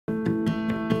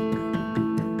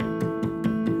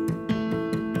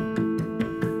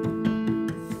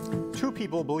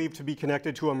people believed to be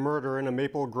connected to a murder in a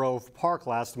Maple Grove park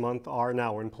last month are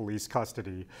now in police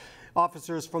custody.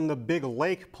 Officers from the Big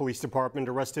Lake Police Department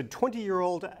arrested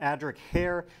 20-year-old Adric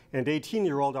Hare and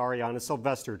 18-year-old Ariana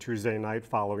Sylvester Tuesday night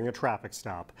following a traffic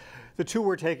stop. The two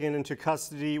were taken into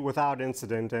custody without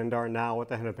incident and are now at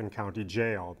the Hennepin County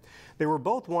Jail. They were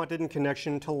both wanted in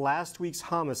connection to last week's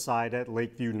homicide at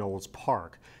Lakeview Knolls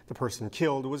Park. The person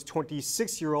killed was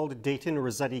 26-year-old Dayton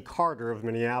Rossetti Carter of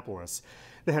Minneapolis.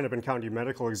 The Hennepin County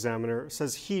Medical Examiner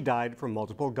says he died from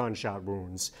multiple gunshot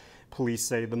wounds. Police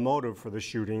say the motive for the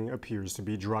shooting appears to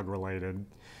be drug-related.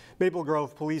 Maple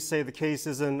Grove police say the case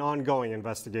is an ongoing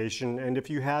investigation, and if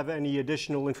you have any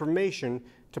additional information,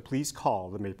 to please call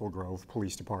the Maple Grove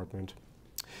Police Department.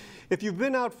 If you've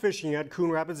been out fishing at Coon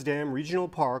Rapids Dam Regional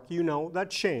Park, you know that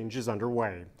change is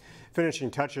underway. Finishing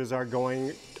touches are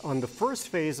going on the first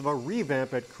phase of a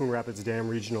revamp at Coon Rapids Dam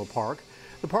Regional Park.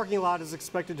 The parking lot is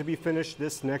expected to be finished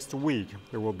this next week.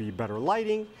 There will be better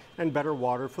lighting and better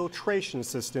water filtration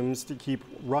systems to keep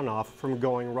runoff from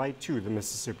going right to the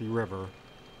Mississippi River.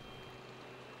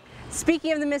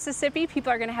 Speaking of the Mississippi,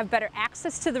 people are going to have better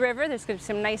access to the river. There's going to be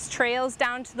some nice trails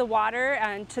down to the water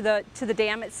and to the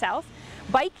dam itself.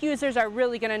 Bike users are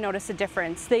really going to notice a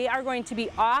difference. They are going to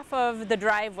be off of the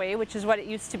driveway, which is what it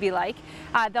used to be like.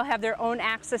 They'll have their own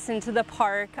access into the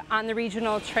park on the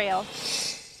regional trail.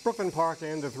 Brooklyn Park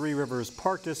and the Three Rivers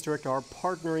Park District are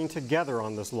partnering together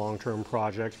on this long-term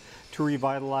project to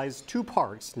revitalize two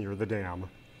parks near the dam.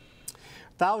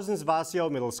 Thousands of Osseo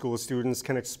Middle School students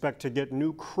can expect to get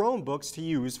new Chromebooks to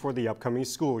use for the upcoming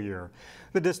school year.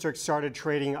 The district started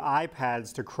trading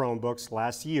iPads to Chromebooks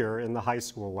last year in the high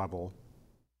school level.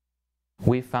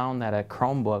 We found that a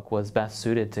Chromebook was best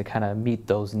suited to kind of meet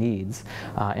those needs.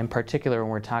 In particular,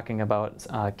 when we're talking about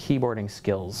keyboarding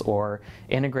skills or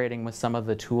integrating with some of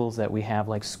the tools that we have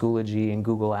like Schoology and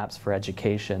Google Apps for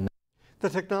Education. The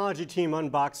technology team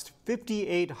unboxed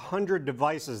 5,800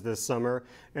 devices this summer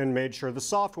and made sure the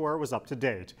software was up to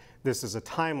date. This is a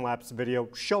time-lapse video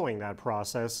showing that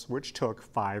process, which took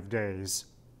 5 days.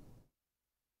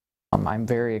 I'm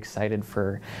very excited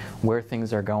for where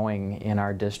things are going in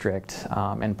our district,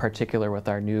 in particular with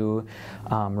our new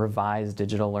revised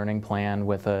digital learning plan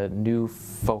with a new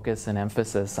focus and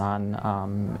emphasis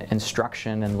on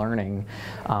instruction and learning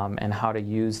and how to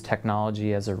use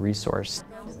technology as a resource.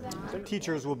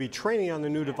 Teachers will be training on the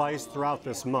new device throughout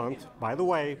this month. By the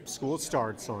way, school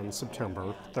starts on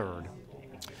September 3rd.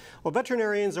 Well,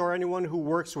 veterinarians or anyone who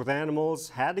works with animals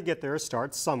had to get their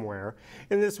start somewhere.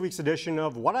 In this week's edition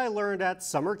of What I Learned at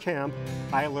Summer Camp,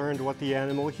 I learned what the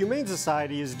Animal Humane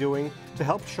Society is doing to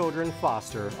help children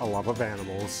foster a love of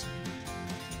animals.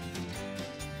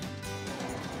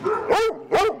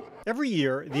 Every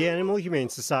year, the Animal Humane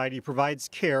Society provides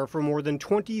care for more than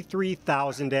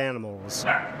 23,000 animals.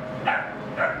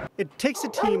 It takes a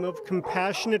team of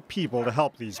compassionate people to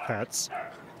help these pets,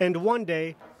 and one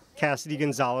day, Cassidy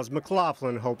Gonzalez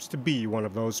McLaughlin hopes to be one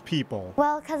of those people.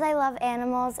 Well, because I love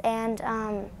animals, and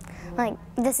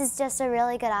this is just a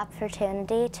really good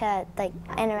opportunity to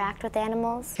interact with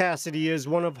animals. Cassidy is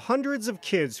one of hundreds of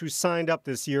kids who signed up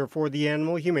this year for the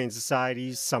Animal Humane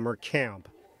Society's summer camp.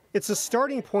 It's a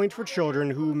starting point for children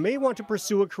who may want to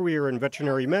pursue a career in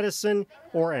veterinary medicine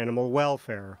or animal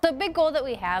welfare. The big goal that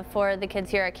we have for the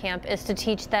kids here at camp is to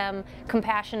teach them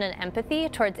compassion and empathy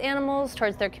towards animals,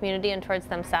 towards their community, and towards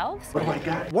themselves. Oh my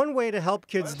God. One way to help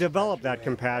kids develop that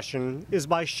compassion is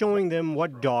by showing them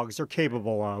what dogs are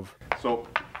capable of. So,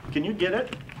 can you get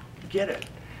it? Get it.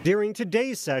 During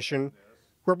today's session,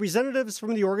 representatives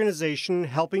from the organization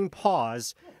Helping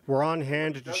Paws were on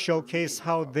hand to showcase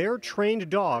how their trained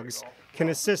dogs can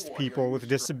assist people with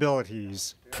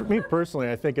disabilities. For me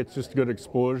personally, I think it's just good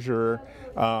exposure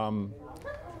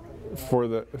for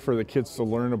the kids to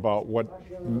learn about what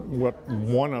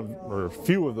one of or a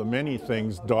few of the many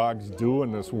things dogs do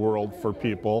in this world for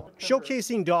people.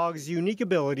 Showcasing dogs' unique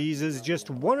abilities is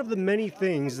just one of the many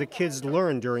things the kids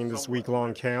learn during this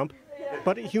week-long camp.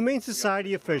 But Humane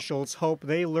Society officials hope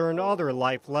they learn other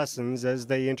life lessons as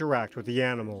they interact with the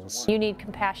animals. You need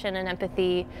compassion and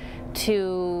empathy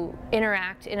to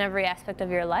interact in every aspect of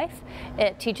your life.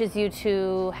 It teaches you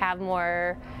to have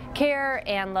more care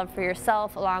and love for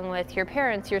yourself, along with your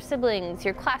parents, your siblings,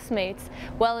 your classmates,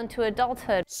 well into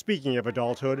adulthood. Speaking of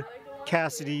adulthood,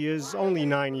 Cassidy is only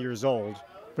 9 years old.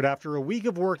 But after a week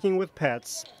of working with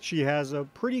pets, she has a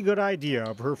pretty good idea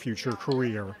of her future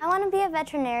career. I want to be a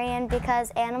veterinarian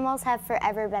because animals have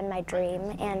forever been my dream,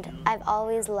 and I've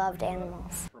always loved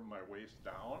animals. From my waist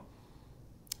down.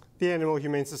 The Animal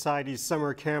Humane Society's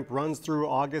summer camp runs through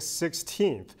August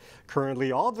 16th.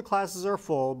 Currently, all of the classes are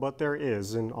full, but there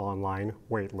is an online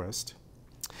wait list.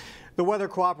 The weather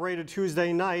cooperated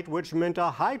Tuesday night, which meant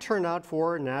a high turnout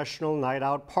for national night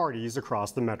out parties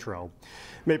across the metro.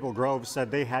 Maple Grove said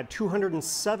they had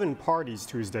 207 parties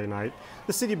Tuesday night.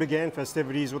 The city began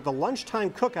festivities with the lunchtime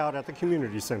cookout at the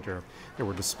community center. There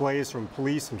were displays from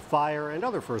police and fire and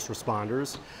other first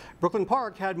responders. Brooklyn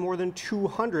Park had more than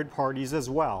 200 parties as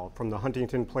well, from the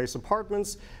Huntington Place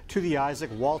Apartments to the Isaac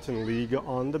Walton League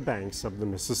on the banks of the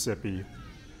Mississippi.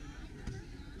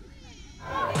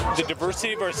 The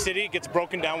diversity of our city gets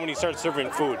broken down when you start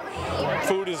serving food.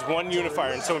 Food is one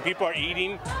unifier, and so when people are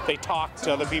eating, they talk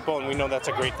to other people, and we know that's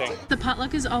a great thing. The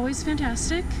potluck is always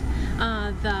fantastic.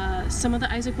 Some of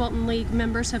the Isaac Walton League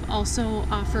members have also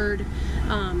offered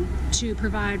to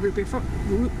provide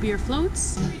root beer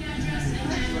floats.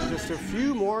 Just a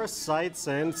few more sights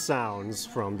and sounds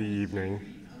from the evening.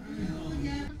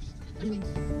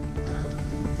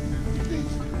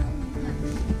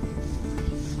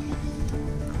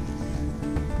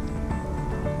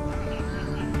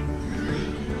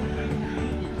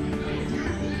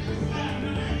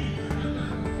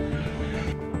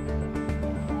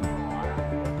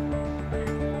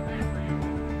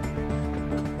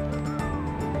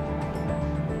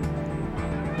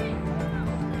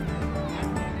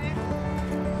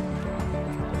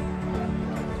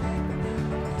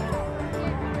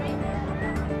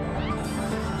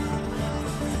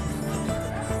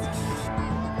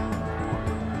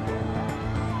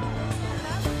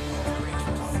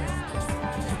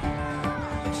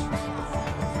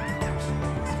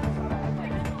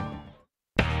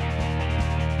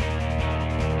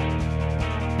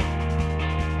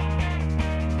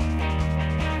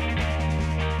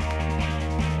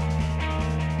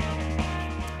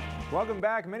 Welcome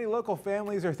back. Many local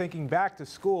families are thinking back to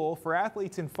school. For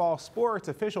athletes in fall sports,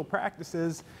 official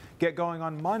practices get going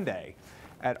on Monday.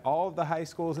 At all of the high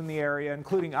schools in the area,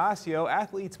 including Osseo,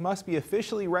 athletes must be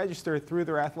officially registered through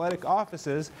their athletic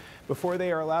offices before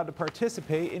they are allowed to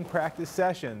participate in practice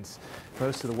sessions.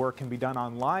 Most of the work can be done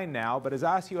online now, but as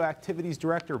Osseo Activities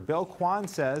Director Bill Kwan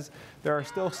says, there are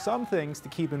still some things to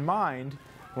keep in mind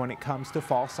when it comes to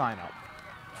fall sign-up.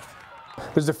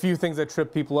 There's a few things that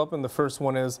trip people up, and the first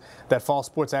one is that fall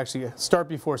sports actually start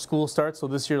before school starts. So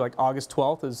this year, like August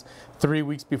 12th is 3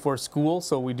 weeks before school.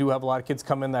 So we do have a lot of kids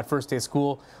come in that first day of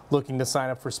school looking to sign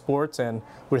up for sports, and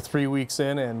we're 3 weeks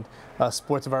in and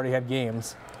sports have already had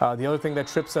games. The other thing that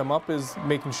trips them up is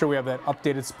making sure we have that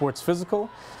updated sports physical.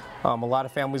 A lot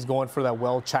of families going for that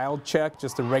well child check,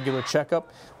 just a regular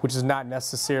checkup, which is not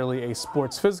necessarily a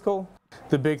sports physical.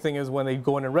 The big thing is when they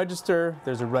go in and register,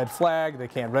 there's a red flag. They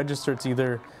can't register. It's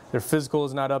either their physical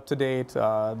is not up to date,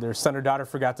 their son or daughter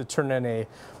forgot to turn in a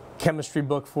chemistry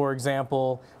book, for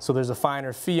example, so there's a fine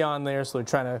or fee on there, so they're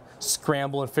trying to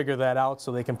scramble and figure that out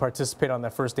so they can participate on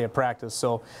that first day of practice.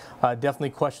 So definitely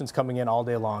questions coming in all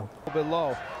day long. A little bit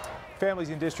low. Families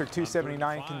in District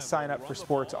 279 can sign up for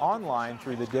sports online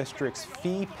through the district's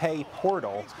fee pay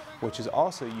portal, which is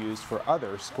also used for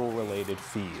other school-related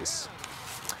fees.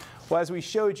 Well, as we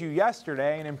showed you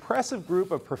yesterday, an impressive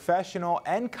group of professional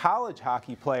and college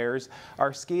hockey players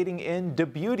are skating in the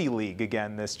Beauty League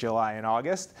again this July and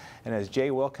August. And as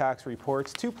Jay Wilcox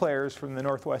reports, 2 players from the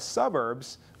Northwest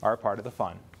Suburbs are part of the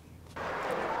fun.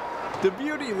 The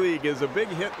Beauty League is a big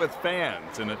hit with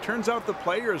fans, and it turns out the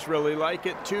players really like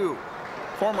it too.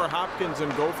 Former Hopkins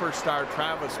and Gopher star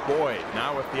Travis Boyd,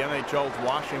 now with the NHL's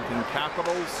Washington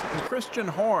Capitals, and Christian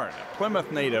Horn, a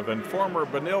Plymouth native and former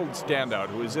Benilde standout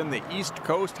who is in the East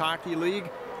Coast Hockey League,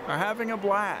 are having a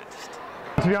blast.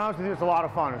 To be honest with you, it's a lot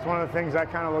of fun. It's one of the things I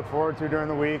kind of look forward to during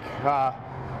the week.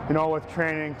 You know, with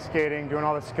training, skating, doing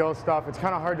all the skill stuff, it's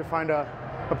kind of hard to find a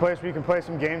place where you can play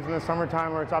some games in the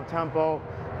summertime where it's up-tempo.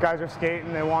 Guys are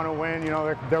skating, they want to win, you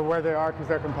know, they're where they are because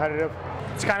they're competitive.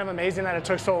 It's kind of amazing that it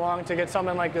took so long to get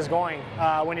something like this going.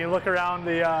 When you look around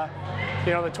the,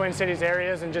 you know, the Twin Cities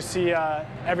areas and just see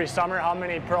every summer how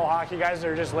many pro hockey guys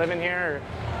are just living here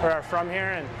or are from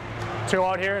here, and to go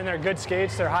out here and they're good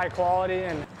skates, they're high quality.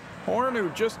 And Horn, who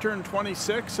just turned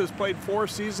 26, has played 4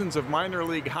 seasons of minor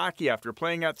league hockey after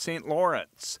playing at St.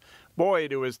 Lawrence.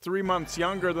 Boyd, who is 3 months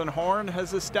younger than Horn,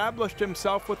 has established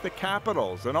himself with the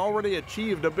Capitals and already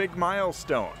achieved a big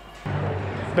milestone.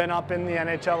 Been up in the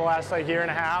NHL the last year and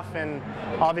a half, and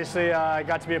obviously I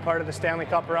got to be a part of the Stanley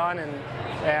Cup run,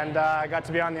 and I got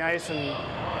to be on the ice and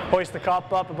hoist the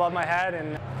cup up above my head,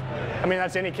 and I mean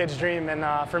that's any kid's dream,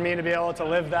 and for me to be able to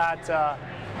live that,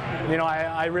 you know,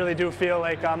 I really do feel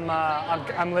like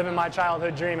I'm living my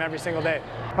childhood dream every single day.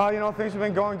 You know, things have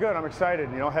been going good. I'm excited.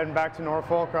 You know, heading back to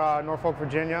Norfolk,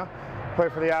 Virginia. play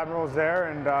for the Admirals there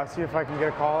and see if I can get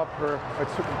a call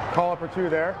up or two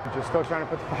there. Just still trying to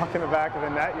put the puck in the back of the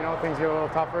net. You know, things get a little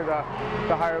tougher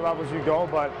the higher levels you go,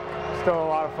 but still a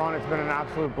lot of fun. It's been an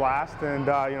absolute blast, and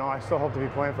you know, I still hope to be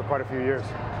playing for quite a few years.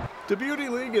 The Beauty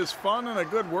League is fun and a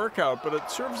good workout, but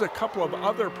it serves a couple of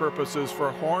other purposes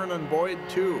for Horn and Boyd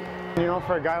too. You know,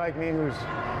 for a guy like me who's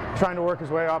trying to work his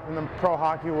way up in the pro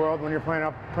hockey world, when you're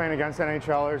playing against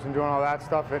NHLers and doing all that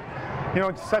stuff, it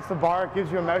sets the bar. It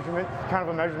gives you a measurement, kind of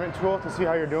a measurement tool to see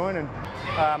how you're doing. And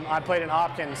I played in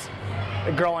Hopkins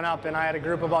growing up, and I had a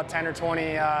group of about 10 or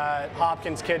 20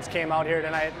 Hopkins kids came out here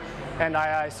tonight, and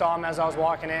I saw them as I was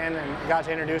walking in and got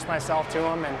to introduce myself to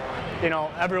them. And you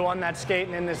know, everyone that's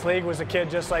skating in this league was a kid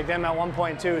just like them at one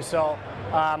point too. So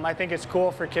I think it's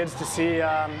cool for kids to see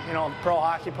you know, pro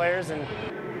hockey players. And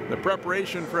the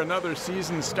preparation for another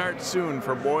season starts soon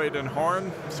for Boyd and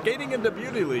Horn. Skating in the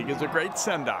Beauty League is a great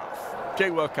send-off. Jay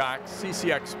Wilcox,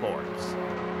 CCX Sports.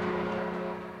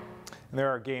 There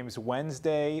are games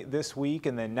Wednesday this week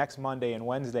and then next Monday and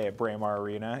Wednesday at Braemar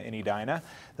Arena in Edina.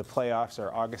 The playoffs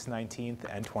are August 19th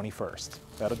and 21st.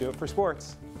 That'll do it for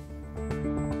sports.